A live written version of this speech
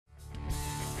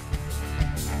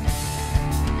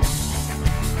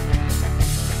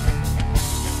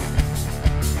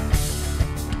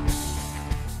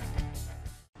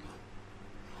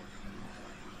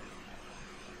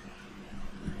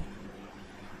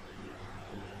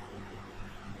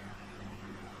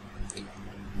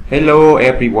Hello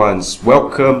everyone,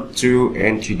 welcome to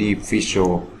NTD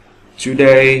Visual.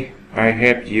 Today I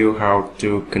help you how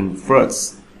to convert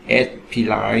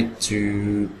Spline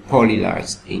to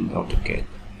Polyline in AutoCAD.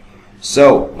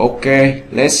 So okay,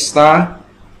 let's start.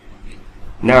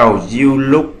 Now you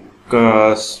look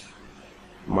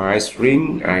my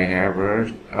screen. I have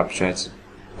an object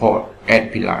for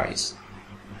Spline.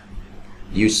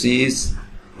 You see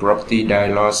property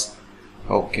dialog.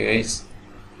 Okay,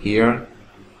 here.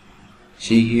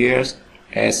 See here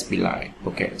Spline.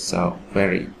 Okay, so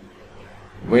very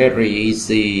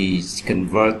easy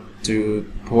convert to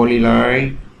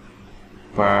Polyline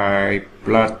by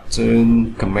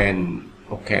FLATTEN command.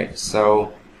 Okay,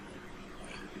 so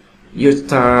you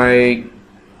type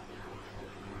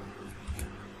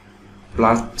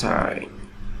FLATTEN.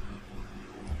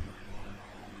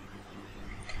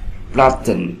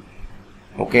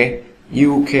 Okay,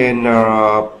 you can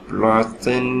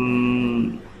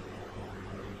FLATTEN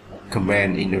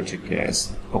command in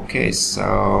AutoCAD. Okay,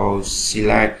 so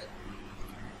select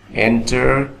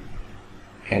enter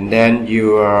and then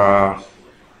you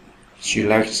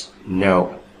select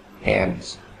no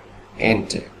and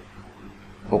enter.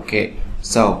 Okay,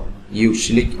 so you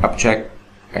select object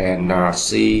and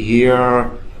see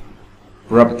here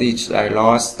properties I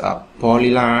lost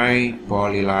polyline.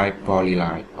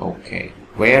 Okay,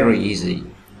 very easy.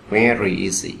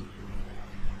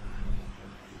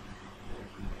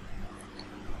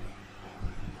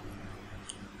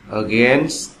 Again,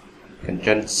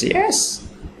 Ctrl CS,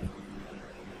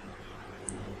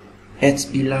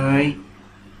 Spline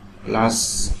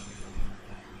plus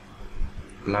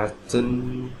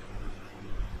FLATTEN,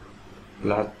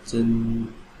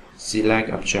 select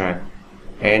object,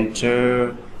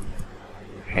 enter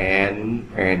and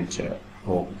enter.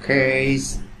 Okay,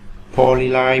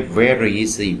 Polyline, very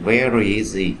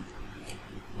easy.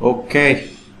 Okay,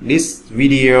 this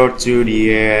video to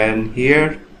the end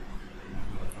here.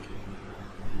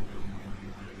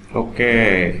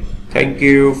 Okay, thank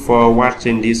you for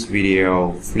watching this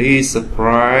video. Please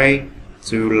subscribe,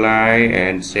 to like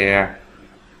and share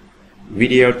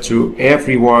video to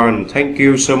everyone. Thank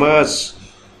you so much.